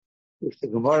If the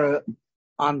Gemara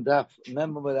on Daf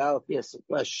Member with Aleph, yes, a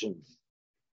question.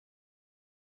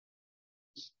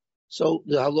 So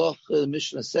the halach the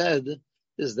Mishnah said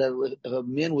is that if a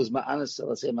man was ma'anas,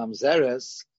 let's say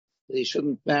mamzeres, that he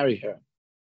shouldn't marry her.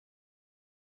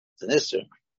 It's an issur.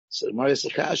 So the Gemara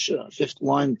Sakasha, fifth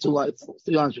line, three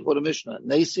lines before the Mishnah.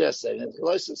 Neisi asay, and the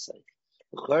Loisa say.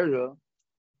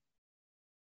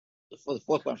 For the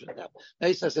fourth one,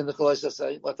 Neisi asay, and the Loisa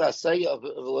say. What I say of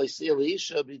Loisi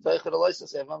Elisha, be deicha the Loisa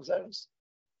say mamzeres.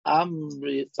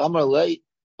 Amar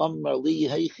li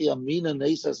heichi amina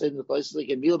neisi asay, and the Loisa like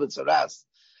Emil b'tzaras.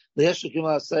 The Yeshua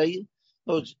Kimal say,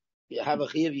 no, you have a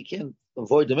chiyuv, you can't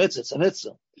avoid the mitzvah. It's a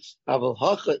mitzvah. Aval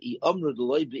hacha I amru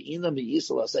d'loi be'ina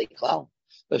mi'yisel asay klal.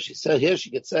 If she said here, she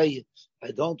could say,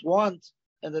 I don't want,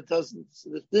 and it doesn't,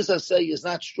 this I say is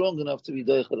not strong enough to be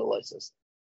doicha the license.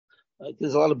 Right?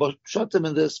 There's a lot of shatim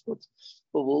in this, but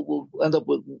we'll end up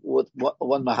with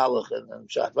one mahalach and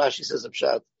pshat. Rashi says a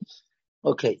pshat.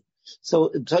 Okay. So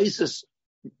in Taisus,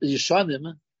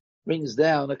 Yishanim brings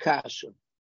down a kasha.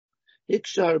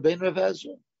 Ikshar ben Rav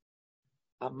Ezra.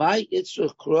 Amai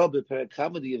itzrach kro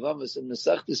beperakama di Yavamis, and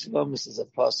Mesachtis Yavamis is a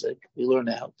pasuk we learn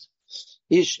out.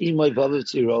 Ish imay vaviv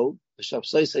tiro,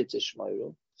 v'shapsay say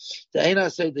tishmayro. The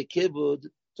Eina say the kibud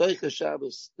doicha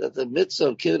Shabbos, that the mitzvah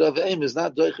of kibud of aim is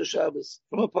not doicha Shabbos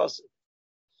from a pasuk.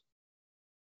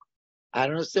 I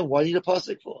don't understand why you need a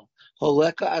pasuk for.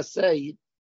 Holeka asay,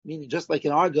 meaning just like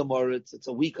in our Gemara, it's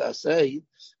a weak asay,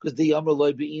 because the yamar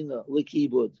loy beina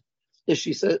likibud. If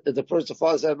she said, if the person, the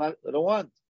father said, I don't want,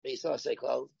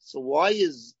 so why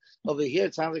is over here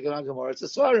it sounds like an Gemara? It's a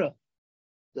svara.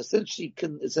 Since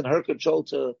it's in her control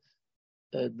to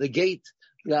negate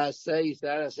the say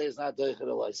that I say is not doicha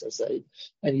the say,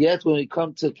 and yet when we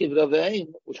come to kibbut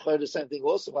aveim, which heard the same thing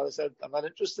also, father said, I'm not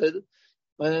interested,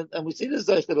 and we see this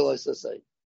doicha the say,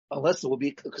 unless it will be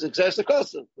because it's a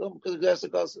kosev, because it's a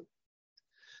kosev.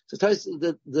 So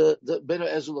the Ben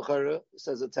Ezra L'chara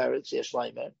says a teretz yesh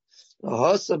laimer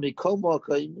hasa mikol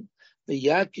ma'akayim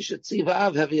v'yad kishetziv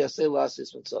av hevi yasei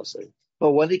lasis mitzvah.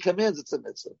 But when he commands, it's a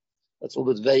mitzvah. That's a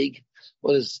little bit vague.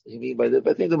 What does he mean by that?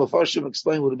 But I think the Mefarshim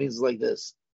explain what it means like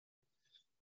this: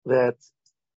 that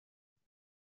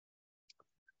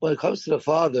when it comes to the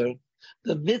father,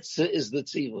 the mitzvah is the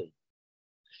tzivui.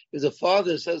 If the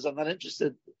father says, "I'm not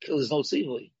interested," there's no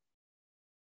tzivui.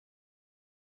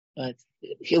 Right?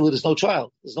 Here, there's no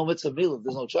child. There's no mitzvah milah.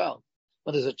 There's no child.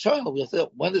 When there's a child, we have to.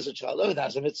 When there's a child, oh,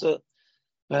 that's a mitzvah.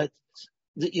 Right?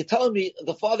 You're telling me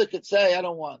the father could say, "I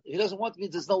don't want." If he doesn't want me,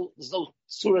 there's no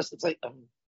surah. It's like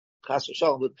chas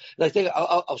v'shalom, but like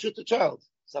I'll shoot the child.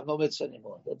 So I have no mitzvah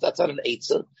anymore. That's not an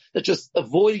eitzah. That's just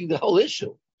avoiding the whole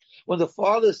issue. When the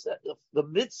father said, the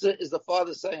mitzvah is the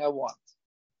father saying, "I want,"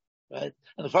 right?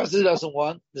 And the father says he doesn't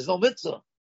want. There's no mitzvah.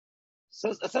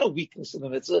 So that's not a weakness in the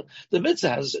mitzvah. The mitzvah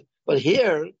has it, but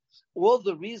here all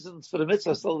the reasons for the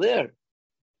mitzvah are still there.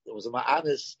 There was a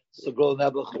ma'anis, the girl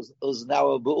Nebuch was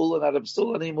now a Ba'ula, not a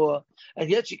B'sul anymore, and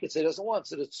yet she could say doesn't want.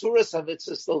 So the Tzuras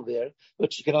HaMitzvah is still there,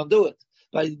 but she can undo it.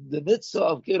 By the mitzvah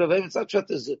of Kibbut Avim, it's not true,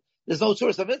 there's no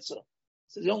Tzuras HaMitzvah.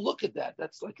 So you don't look at that.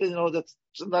 That's like, it's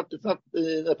not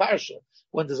a parsha.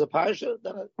 When there's a parsha,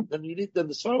 then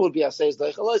the Svar would be Asayis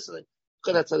Daichalois,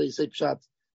 because that's how they say Pshat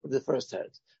in the first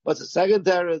teretz. But the second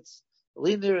teretz,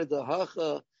 Linir the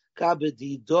Hacha,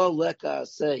 Kabedido leka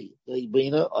say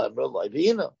leibina amra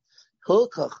leibina.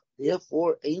 Hilkach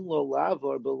therefore ein lo lav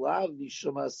or belav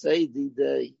mishum say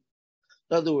day.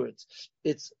 In other words,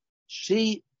 it's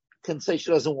she can say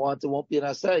she doesn't want, it won't be an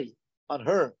asay on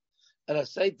her. And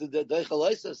asay the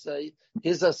deichalaisa say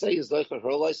his asay is like her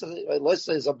laisa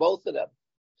is on both of them.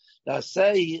 Now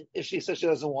asay if she says she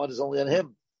doesn't want is only on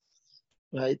him,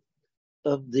 right?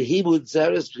 The Hebrew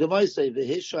zeres b'gamaisay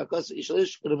v'hisha akas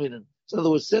ishalish k'raminin. So in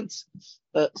other words,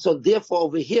 so therefore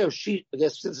over here, I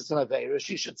guess since it's an Aveira,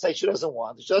 she should say she doesn't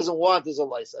want. If she doesn't want, there's a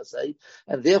license, say,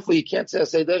 and therefore you can't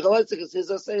say there's a license because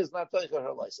his say is not taking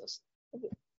her license. Okay.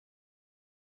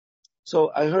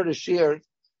 So I heard a shir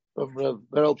from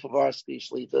Beryl Povarsky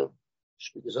Shlita,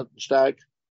 Stark,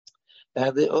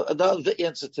 and the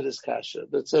answer to this kasha.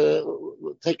 But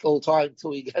it'll take a little time until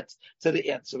we get to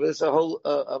the answer. But it's a whole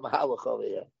mahalach over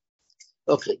here.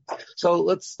 Okay, so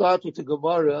let's start with the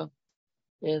Gemara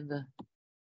in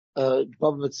Bava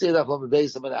Metzia, Bava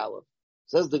Beis Amud Aleph.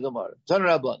 Says the Gemara, Tan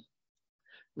Rabban,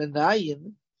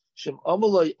 Menayin Shem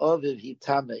Amaloi Aviv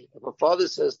Hitame. If a father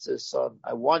says to his son,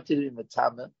 "I want you to be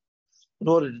Metame in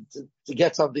order to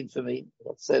get something for me,"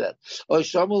 let's say that. Or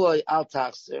Shamaloi Al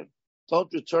Tachser,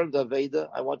 don't return the Veda.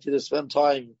 I want you to spend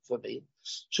time for me.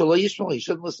 Shaloi Yishmael, he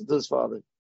shouldn't listen to his father.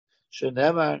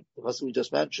 Shenemar, the pasuk we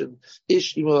just mentioned,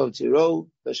 Ish imo tiro,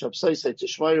 v'shabsai say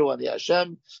tishmaru ani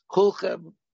Hashem,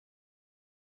 kulchem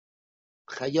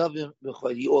chayavim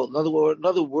b'chaydi all.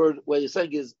 Another word where you're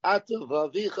saying is Atav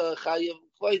v'avicha chayav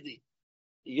chaydi.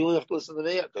 You have to listen to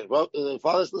me. The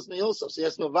father's listening also. So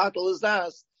yes, mevatel is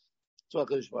that to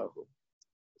HaKadosh Baruch Hu.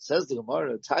 Says the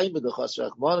Gemara, time of the Chas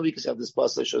Rachmana, because you have this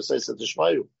pasuk shows says to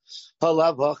Shmayu.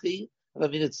 Halav hachi, and I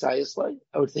mean it's sayislai.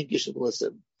 I would think you should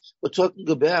listen. We're talking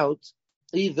about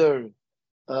either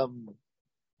we'll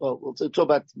talk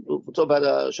about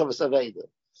Shavas Aveda.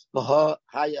 V'ha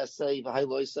hayasei, v'hay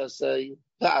loisasei,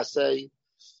 v'asei,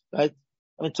 right?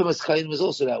 I mean, Tumas Chayim is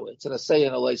also that way. It's an asay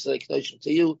and a loisasei connection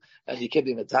to you, and you can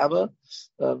be metama,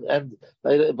 and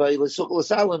by L'sukh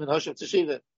L'salim and Hashem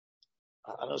Teshiva.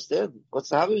 I understand. What's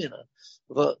the Havamina?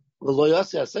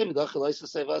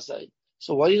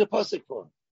 So what do you need a pasuk for?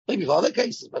 Maybe for other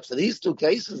cases, but for these two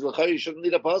cases, you shouldn't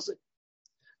need a pasuk.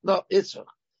 No, it's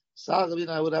I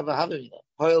would have a Havamina.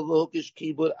 How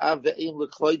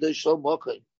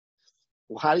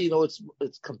do you know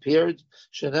it's compared?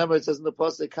 Shenemar, it says in the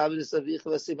pasuk, Kavidus Avicha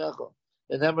V'Simecha.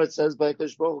 And Nemar it says by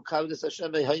Hakadosh Baruch Hu, Kavidus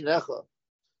Hashem V'Haynecha.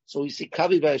 So we see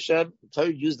Kavi by Hashem, the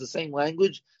Torah used the same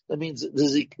language. That means it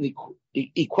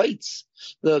equates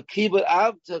the Kibbut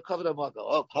Av to Kavod HaMakah.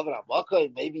 Oh, Kavod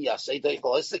HaMakah, maybe Yasei Deich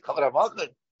Loisik, Kavod HaMakah.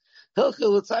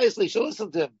 Hilchil L'tzayis, should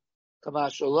listen to him.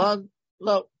 Kamash Olan,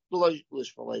 no,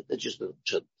 that just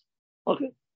shouldn't.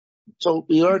 Okay. So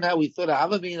we learn how we thought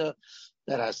Havamina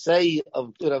that Hasei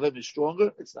of Kivud Avim is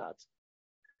stronger. It's not.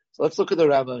 So let's look at the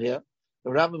Rambam here.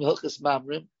 The Rambam Hilchis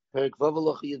Mamrim, Perik Vav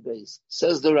Aloch Yud Beis,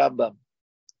 says the Rambam.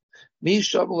 Mi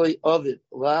shamalei ovid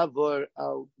lavor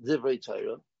al divrei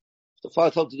Torah. The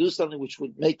father told to do something which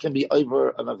would make him be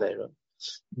over an avera.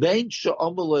 Bein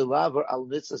she'amalei lavor al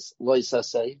mitzvahs lois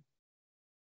asay.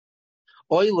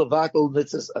 Oy levakel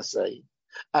mitzvahs asay.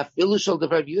 Afilu shal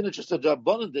devar yuna just a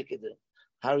drabonon dikidin.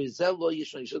 Harizel lo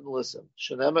yishma, you shouldn't listen.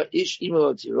 Shenemar ish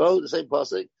imo tiro, the same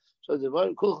pasuk. So the devar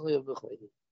kulchni of nechaydi.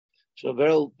 So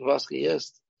Veril Vaski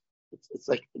yes, it's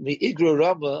like mi igra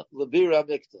rama lebira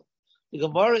mikta. The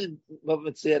Gemara in Bava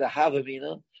Metzia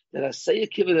Havamina that I say a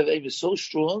kibbut of aim is so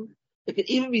strong it can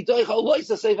even be doich alois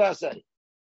to say vasay.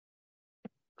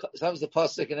 Sometimes the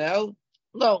pasuk now,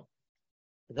 no.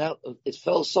 Now it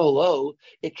fell so low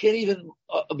it can't even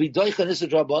be doich on Issa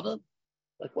Drabanan.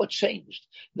 Like what changed?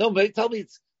 No, maybe tell me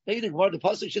it's maybe the Gemara the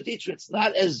pasuk should teach you it's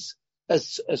not as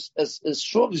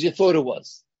strong as you thought it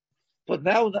was. But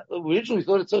now originally we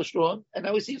thought it's so strong, and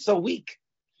now we see it's so weak.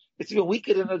 It's even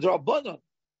weaker than a Drabanan.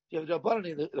 You have a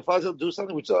Rabbanan, the father will do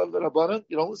something which is the Rabbanan,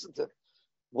 you don't listen to it.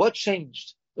 What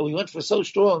changed? That we went from so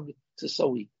strong to so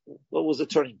weak. What was the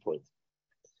turning point?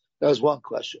 That was one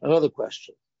question. Another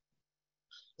question.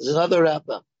 There's another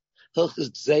Rambam. Hilchus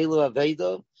Gzeilu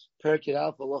Aveda, Perkei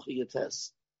Alpha Locha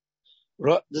Yates.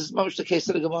 This is much the case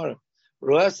of the Gemara.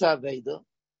 Roas Aveda,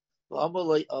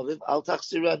 V'amalei Aviv, Al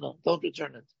Tachsirena, don't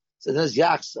return it. So there's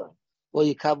Yaksa, Lo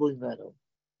Yikablu Imenu.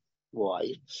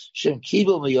 Why? Shem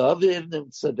kibel meyaviv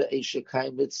nimtza be'esha kai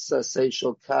mitzvah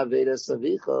seishal kaveda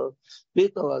savicha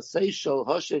bitol seishal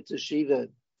hoshet teshiva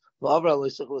v'avra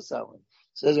loisach l'salim.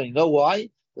 Says, you know why?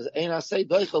 Because ein asay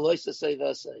doicha loisa say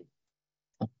v'asay.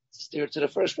 Steer to the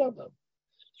first Rambam.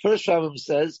 First Rambam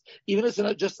says even if it's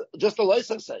not just a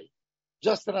loisa say,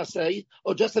 just an asay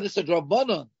or just an issa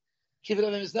drabanan, kived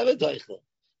avim is never doicha.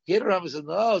 Here the Rambam says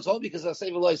no, it's only because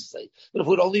asay v'loisa say. But if it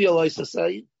would only be a loisa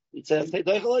say. We'd say,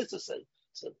 to say.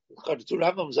 So, the two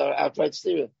Rambams are outright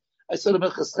stereo. I saw the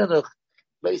Minchas Chinuch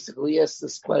basically asked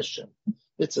this question.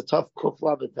 It's a tough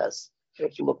kufla test.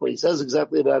 If you look what he says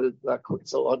exactly about it, not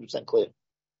so 100% clear.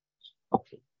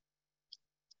 Okay.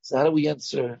 So how do we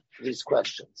answer these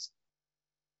questions?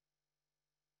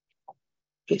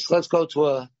 Okay, so let's go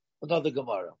to another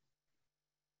Gemara.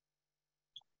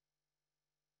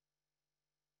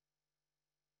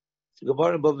 The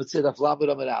Gemara in Bava Metzia Daf Lamed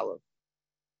Amud Aleph.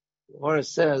 The Gemara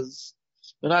says,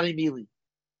 "Menani Mili."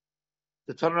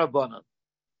 The Tanur Rabbanan.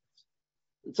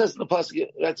 It says in the pasuk.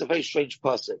 That's a very strange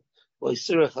pasuk. Well,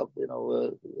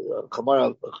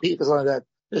 Kamara, something like that.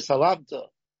 Misalamta.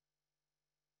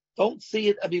 Don't see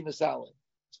it abi misalim.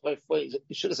 You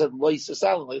should have said lois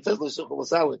misalim. Like it says lois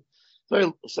misalim.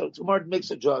 So Gemara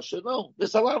makes a Joshua. No,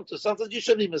 misalamta. Sometimes you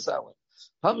shouldn't be misalim.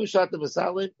 Pam shata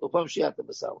misalim, or pam shiata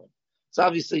misalim. So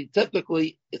obviously,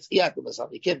 typically, it's iyata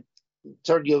misalim. You can't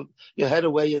turn your head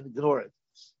away and ignore it.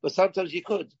 But sometimes you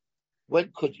could.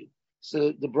 When could you?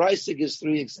 So the Brisa gives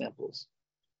three examples.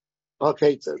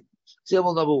 Okay, so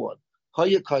example number one.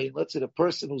 Haya Kayin, let's say the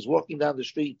person who's walking down the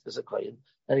street is a Kayin,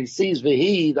 and he sees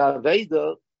Vehi, the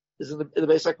Aveda, is in the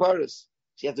Beis HaKvaris.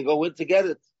 So you have to go in to get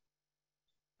it.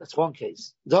 That's one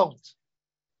case. Don't.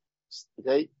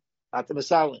 Okay? Not the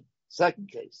Masalin. Second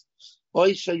case.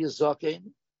 Oisha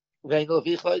Yazakin, Vainal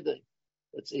Vichayde.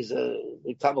 He's a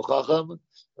big Tamil Chacham,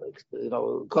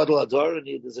 Gadol Ador, and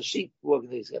there's a sheep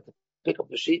walking. He's got to pick up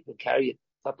the sheep and carry it.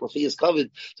 He is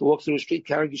covered to walk through the street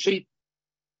carrying a sheep.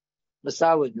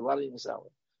 Masalin, a lot of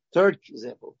Masalin. Third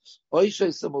example. In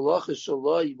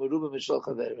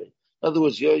other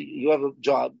words, you have a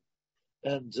job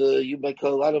and you make a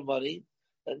lot of money,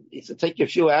 and it's to take you a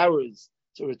few hours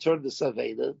to return the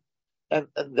Saveda, and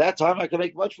that time I can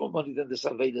make much more money than the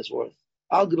Saveda is worth.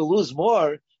 I'm going to lose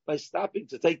more by stopping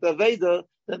to take the Veda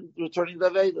than returning the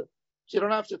Veda. So you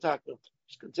don't have to tackle.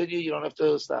 Just continue, you don't have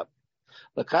to stop.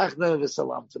 Now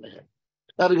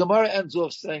the Gemara ends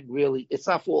off saying, really, it's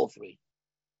not for all three.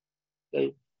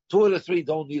 Okay? 2 of the 3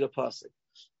 don't need a pasuk.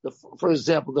 For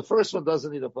example, the first one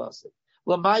doesn't need a pasuk.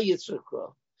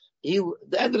 The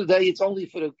end of the day, it's only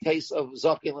for the case of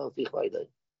Zakin al-Tichlayday.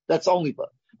 That's only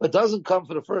but. It doesn't come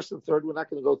for the first and third. We're not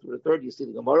going to go through the third. You see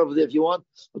the Gemara over there if you want.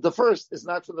 But the first is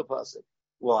not from the pasuk.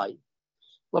 Why?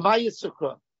 For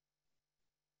the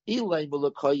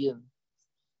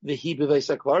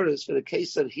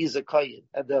case that he's a kayin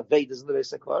and the Veid is in the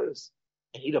Beis HaKvaris.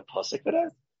 And need a pasuk for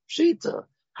that? Shita.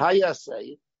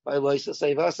 Hayasei. By Loisa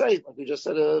Say Vasei, like we just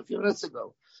said a few minutes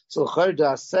ago. So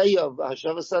Charda Say of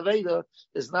Hashavas Aveda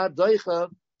is not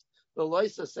Doicha, the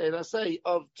Loisa Say Vasei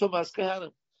of Tumas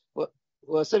Kahanim.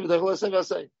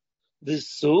 The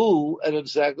Su, and in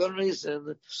second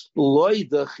reason, Loy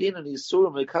Dachin and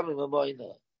Isura becoming a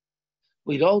Moina.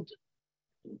 We don't,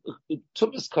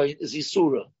 Tumas Kain is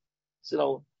Isura.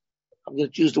 So, I'm going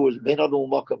to use the word, may not know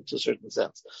Makam to a certain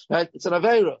sense. Right? It's an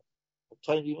Aveira. I'm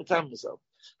trying to even tell myself.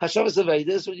 Hashavas Aveda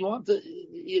is when you want to,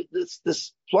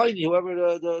 this Pliny, whoever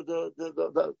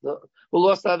who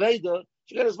lost Aveda,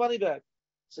 should get his money back.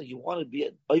 So you want to be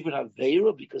even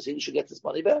Aveira because he should get his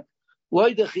money back?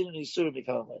 Why the Chin and Yisur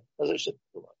become a man?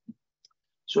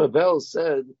 So Abel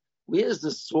said, where's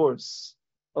the source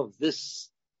of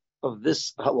this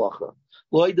halacha?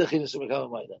 Why the Chin and Yisur become a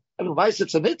man? I mean, why is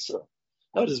it a mitzvah?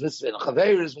 No, there's mitzvah in a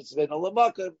chaver, there's mitzvah in a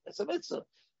lamaka, it's a mitzvah.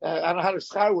 I don't know how the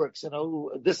schar works,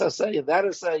 this I say and that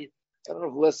I say. I don't know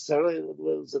if necessarily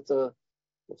was it the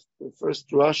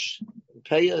first rush in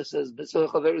Peah says mitzvah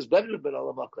chaver is better than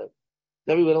alamakah.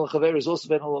 Every ben chaver is also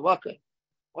ben alamakah.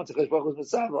 Once the Baruch was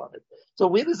mitzvah on it. So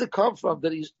where does it come from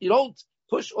that you don't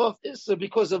push off Issa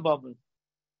because of Mammon?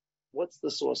 What's the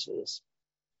source for this?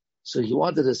 So he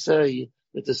wanted to say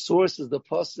that the source is the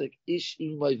pasuk Ish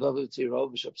imay vavu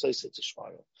tirov v'shapsayse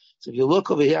tishmaro. So if you look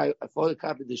over here, I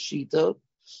photocopied the shita.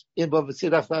 In Bavatzir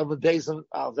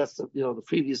that's the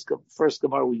previous first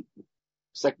Gemara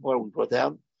second Gemara we brought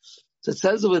down. So it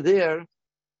says over there,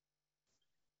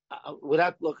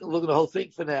 without looking at the whole thing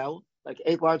for now, like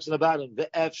 8 lines in the bottom,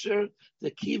 ve'efsher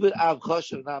the kibbut av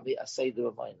choshev nami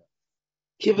aseider amayna.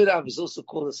 Kibbut av is also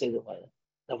called aseider amayna.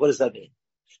 Now what does that mean?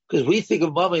 Because we think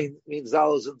of mummy means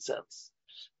dollars and cents.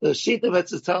 The Shita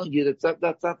Metz is telling you that's not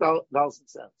dollars and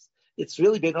cents. It's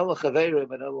really ben olah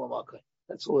chaverim and olah makay.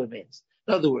 That's all it means.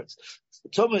 In other words,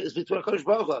 Tumah is between Kodesh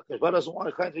Baruch Hu. Kodesh Baruch Hu doesn't want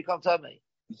a client to become Tamei.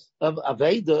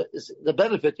 Aveda is the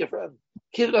benefit your friend.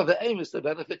 Kibbut Avayim is the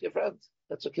benefit your friend.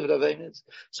 That's what Kibbut Avayim is.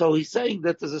 So he's saying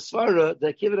that there's a svara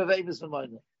that Kibbut Avayim is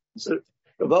V'mayna. So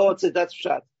Rabbi would say that's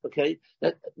pshat. Okay,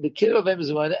 that the Kibbut Avayim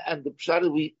is V'mayna, and the pshat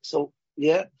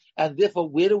and therefore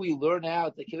where do we learn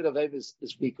out that Kibbut Avayim is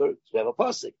weaker? So we have a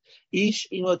pasuk. Ish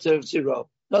imo tev ziro.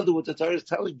 In other words, what the Torah is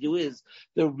telling you is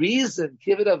the reason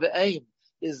Kibbut Avayim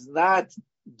is not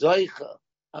doicha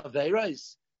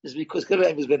aveiros is because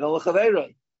Kibbut is ben olah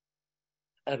chaveiroi,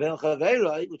 and ben olah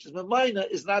chaveiroi, which is memayna,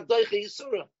 is not doicha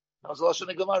yisura. That was the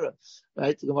lashon of Gemara,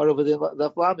 right? The Gemara over there,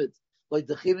 the Flamid, like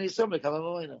the chin yisura become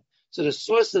memayna. So the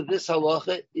source of this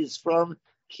halacha is from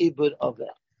Kibbut Avei.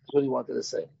 That's what he wanted to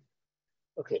say.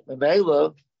 Okay,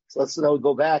 Memela. So let's now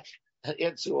go back and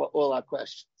answer all our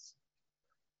questions.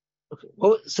 Okay,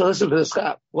 so listen to the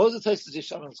schap. What was the taste of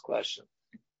Yishaman's question?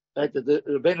 Right, the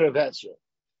Rebbeinu of answer.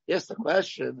 Yes, the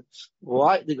question,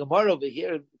 why the Gemara over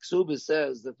here in Kesubos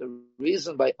says that the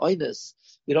reason by Oinus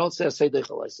we don't say Asay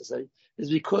Deichel is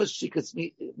because she could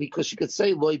say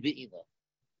Loi Be'ina.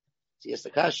 So yes, the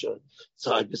Kasha.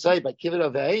 So I decide by Kibbut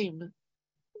Avayim,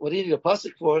 what do you need a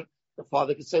pasuk for? The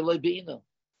father could say Loi Be'ina.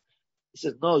 He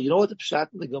says, no, you know what the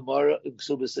pshat in the Gemara in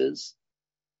Kesubos is?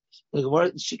 The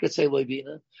Gemara, she could say Loi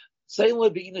Be'ina. Saying Loi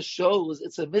Be'ina shows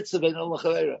it's a mitzvah bein olah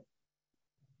chavera.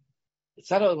 It's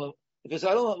not if it's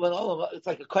I don't it's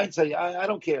like a coin saying I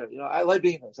don't care, I like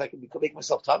being this. I can make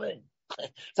myself tummy.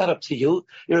 It's not up to you.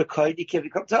 You're a coin, you can't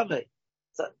become tummy.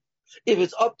 If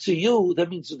it's up to you, that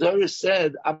means the Torah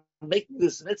said I'm making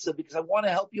this mitzvah because I want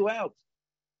to help you out.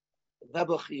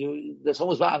 There's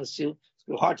almost honest you.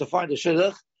 It's hard to find a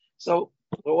shidduch. So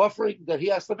we're offering that he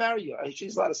has to marry you.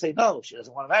 She's allowed to say no. She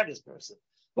doesn't want to marry this person.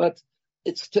 But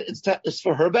it's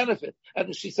for her benefit. And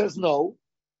if she says no,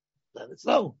 then it's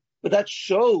no. But that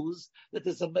shows that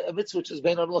there's a mitzvah which is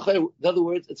bein on l'chayr. In other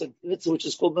words, it's a mitzvah which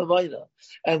is called memaina.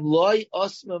 And loy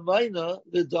os memaina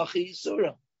v'dachi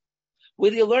yisura.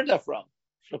 Where do you learn that from?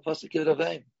 From the pasuk Yud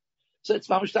Aveim. So it's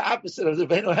mamish the opposite of the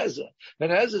Ben Ezra. Ben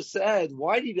Ezra said,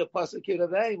 why do you get pasuk Yud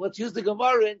Aveim? Let's use the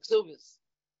Gemara in Kesubos.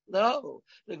 No,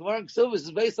 the Gemara in Kesubos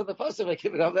is based on the pasuk of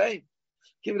Yud Aveim.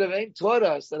 Yud Aveim taught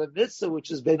us that a mitzvah which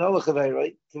is bein olachavei,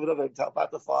 right? Yud Aveim to help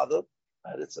out the father.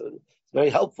 Right? It's very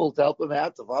helpful to help him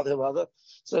out, the father and mother.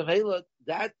 So Mela,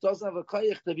 that doesn't have a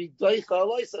koyach to be doicha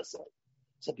aloisasai.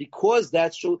 So because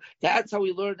that's true, that's how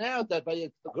we learn now that by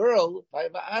a girl, by a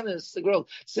ma'anis, the girl,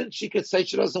 since she could say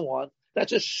she doesn't want, that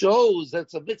just shows that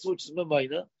it's a mitzvah which is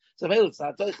memaina. So Mela, it's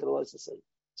not doicha aloisasai.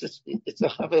 It's a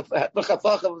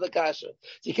chafach of the kasha. So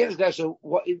you can't kasha.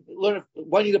 Learn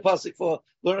why need a pasuk for?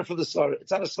 Learn it from the svara.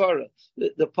 It's not a svara.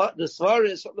 The svara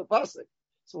is from the pasuk.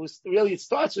 So it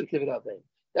starts with Kibbut Aveim.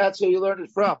 That's where you learn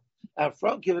it from. And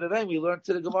from Kibbut Aveim, we learn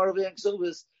to the Gemara of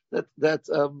Kesubos that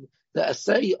the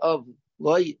essay of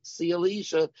Loi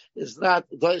Siyalisha is not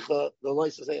Doicha the Loi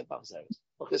Sasei Pamseres.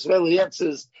 Okay, so really the answer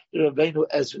is the Rabbeinu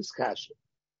Ezra's kasha.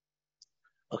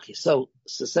 Okay, so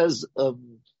says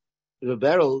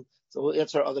Rebbeinu. So we'll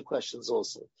answer other questions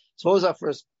also. So what was our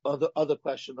first other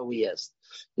question that we asked?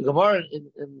 The Gemara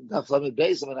in Daf Lamed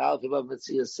Beis and Aleph Vav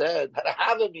Metzia said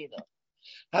Havamina.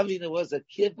 Havamina was that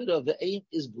kibbut of the aim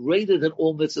is greater than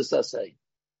all mitzvahs asay.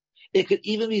 It could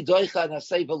even be doicha and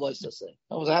asay v'loy asay.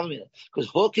 That was Havamina because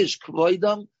hokish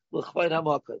kvoidam l'chvayd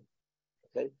hamakay.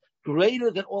 Okay, greater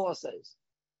than all asays.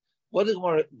 What did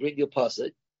Gemara bring your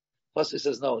pasuk? Pasuk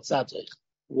says no, it's not doicha.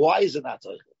 Why is it not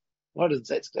doicha? Why doesn't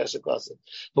say it's kasha klasim?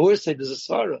 But we're saying there's a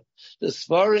svara. The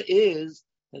svara is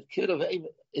that kibbut of aim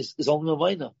is only a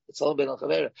minor. It's only ben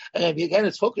al-chavera. And again,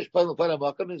 it's focused on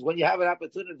the means when you have an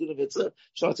opportunity to do the mitzvah,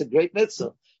 sure, it's a great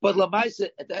mitzvah. But lamaisa,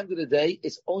 at the end of the day,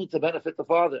 it's only to benefit the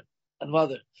father and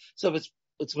mother. So if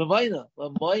it's minor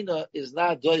is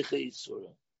not doicha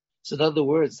yisura. So in other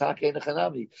words,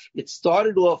 it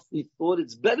started off, we thought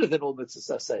it's better than all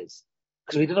mitzvahs says.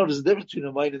 Because we didn't know there's a difference between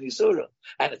a minor and yisura.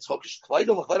 And it's focused so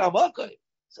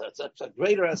it's a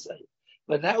greater essay.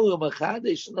 But now we're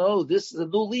Machadesh, no, this is a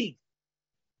new league.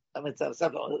 I mean, it's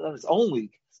not on its own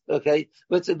league, okay?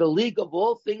 But it's in the league of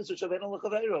all things which are Ben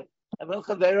al-Chaveroi. And Ben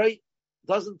al-Chaveroi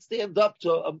doesn't stand up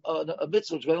to a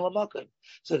mitzvah which Ben al-Makai.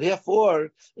 So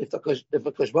therefore, if a Kosh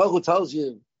Baruch Hu tells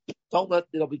you, don't let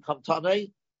it become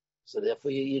Tanei, so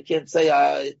therefore you can't say,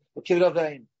 Kibbut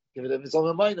Aveim. Kibbut Aveim is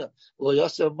only a minor. Lo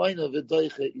yaseh minor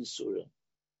v'doicha yisura.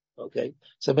 Okay?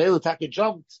 So Meilu Taka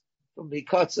jumped from the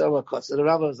Kotz or Kotz. The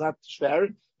Rambam is not fair.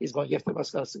 He's going to give the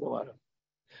Maskanas to Gemara.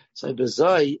 So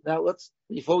now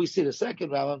before we see the second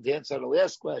Rambam, to answer the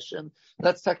last question,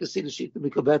 let's take a see the sheet of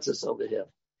Mikobetzis over here.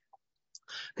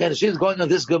 Okay, the sheet is going on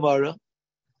this Gemara,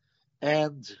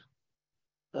 and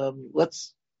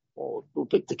we'll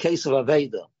pick the case of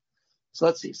Aveda. So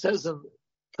let's see. It says in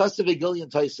Kasav Gillian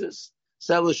Taisis,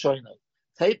 Selu Shoinai.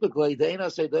 Typically, the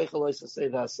Eina say Deichel say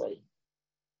Vasay.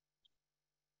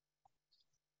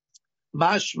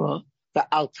 Mashma, the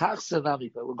Altachsa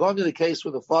Namika. We're going to the case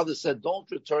where the father said, don't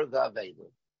return the Aveda.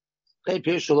 Okay,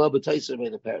 Pirshalah B'Taisa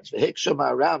made the parents. V'Hiksha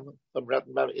Ma'aram, from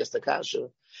Rabbi Yestakasha,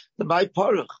 the My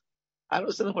Paruch. I don't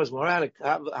understand the words, Moranic,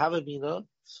 Havamina,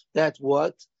 that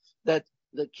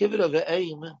the Kibbut of the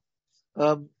aim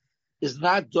is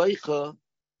not Doicha,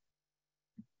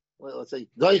 well, let's say,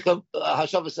 Doicha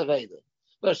Hashavas Aveda.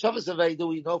 But Hashavas Aveda,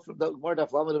 we know from the Gemara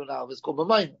Daf Lamed and Aleph, is called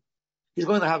B'Mayna. He's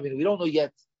going to have it. We don't know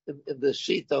yet in the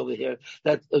sheet over here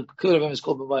that Kibbut of him is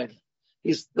called B'Mayna.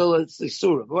 He's still, it's the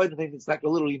Surah. B'Mayna means it's like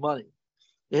literally money.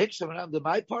 The Hiksham, the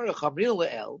My Parach, Hamril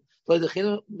Le'el, we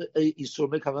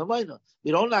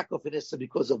don't knock off an Issa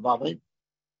because of Mammon.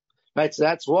 Right? So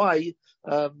that's why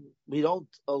we don't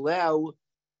allow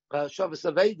Shavas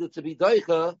Aveda to be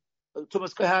Daicha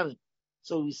Tumas Kohanim.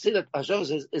 So we see that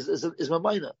Hashavas is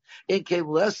Mamayna. In came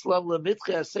less lam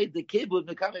lemitche say the kibbut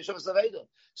mekam Shavas Aveda.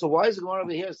 So why is the Gemara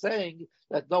over here saying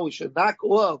that no, we should knock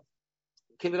off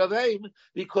Kibbut Aveim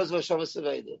because of Shavas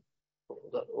Aveda?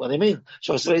 What do you mean?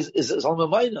 Shavas Aveda is on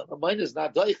Mamayna. Mamayna is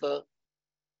not Daicha.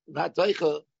 Not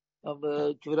Daicha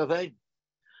Kibbut Aveim.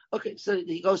 Okay, so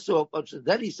he goes to a bunch.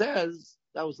 Then he says,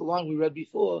 that was the line we read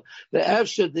before, the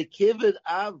Evshad, the Kibbut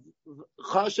Av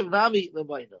Chashav Nami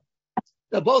Mamayna.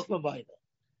 They're both Mamayna.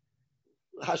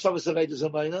 Hashavas Aveda is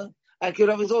Mamayna, and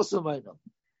Kibbut Aveim is also Mamayna.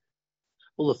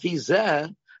 Well, if he's there,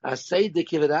 I say the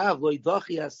kibbut av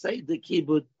loidachi. I say the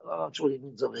kibbut. I'm not sure what he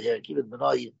means over here. Kibbut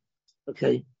benayim.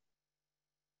 Okay.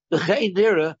 The chay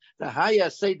nira the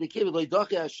haya say the kibbut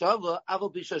loidachi hashava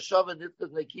aval bisha shava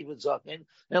nitkas ne kibbut zaken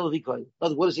and levikoy.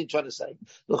 What is he trying to say?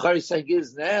 The Chari saying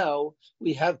is now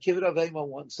we have kibbut avim on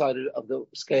one side of the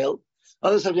scale.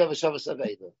 Other side we have a shavas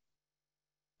aveda.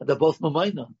 And they're both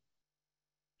mamayna,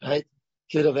 right?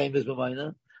 Kibbut avim is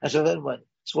mamayna and shavas mamayna.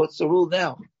 So what's the rule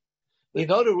now? We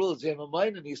know the rule is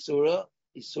mamayna and Isura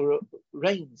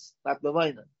reigns, not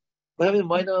mamayna. But having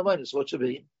mamayna, so what should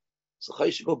be? So I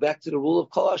should go back to the rule of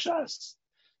kol hashas.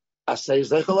 Asay is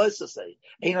doichalois asay.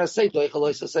 Ain't asay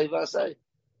doichalois asay v'asay.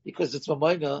 Because it's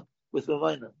mamayna with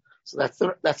mamayna. So that's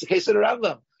the case of the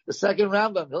Rambam. The second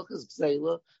Rambam, Hilchas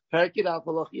Gzeila, Parakid Al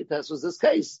Palach Yites, was this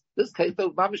case. This case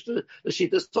that Mamish the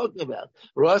Sheet is talking about.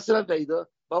 Rosh and Aveda,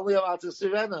 Bali Amat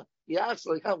Sirena. He asks,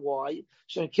 like, why?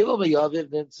 Shem Kilo Meyaviv,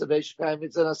 then Savesh Kaim,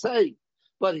 it's an asay.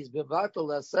 But he's been vatal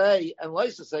asay and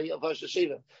lice asay of Rosh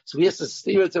Hashiva. So he has to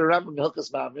steer it to the Rambam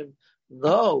Hilchas Mamrim.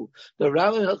 No, the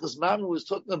Rambam Hilchas Mamrim was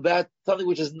talking about something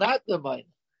which is not the minor.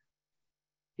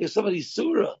 Here's somebody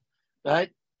Surah,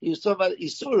 right? He was talking about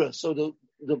Isura. So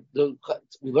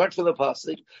we learned from the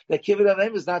pasuk that kibbut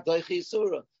avim is not doichi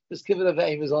Isura. This kibbut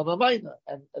avim is on Mamayna,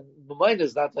 and Mamayna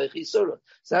is not doichi Isura.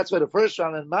 So that's why the first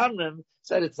round in Mamrim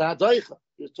said it's not doicha.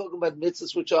 He was talking about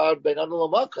mitzvahs which are beinan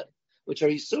l'makay, which are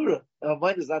Isura, and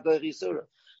Mamayna is not doichi Isura.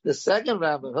 The second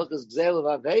round of Hilchas Gzeil of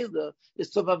Aveda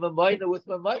is talking about Mamayna with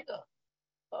Mamayna.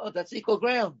 Oh, that's equal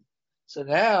ground. So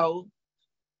now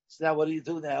what do you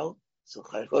do now? So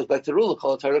it goes back to the rule of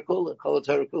Kol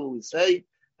HaTorah we say,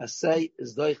 Asay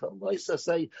is Doicha, Lois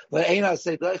Asay, but ain't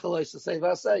Asay Doicha, Lois Asay,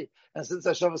 Vasay. And since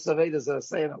Hashem Saved is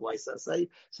Asay and Lois Asay,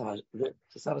 so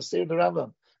it's not a stay in the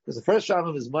Rambam. Because the first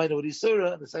Rambam is minor with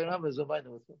Isura, and the second Rambam is a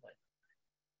minor with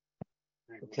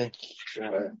minor. Okay.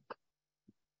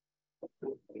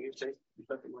 You say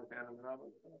something like that in the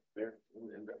Rambam? There,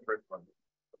 in the first one.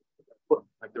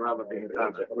 Like the Rambam being a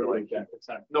comment,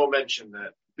 no mention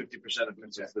that 50% of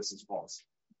this is false.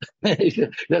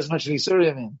 That's much of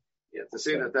Isura, I mean. Yeah, to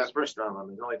say that first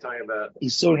Rambam is only talking about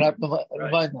Isura, not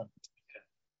Mamayna.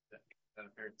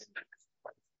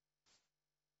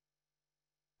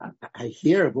 I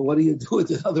hear, but what do you do with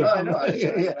the other? I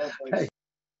know.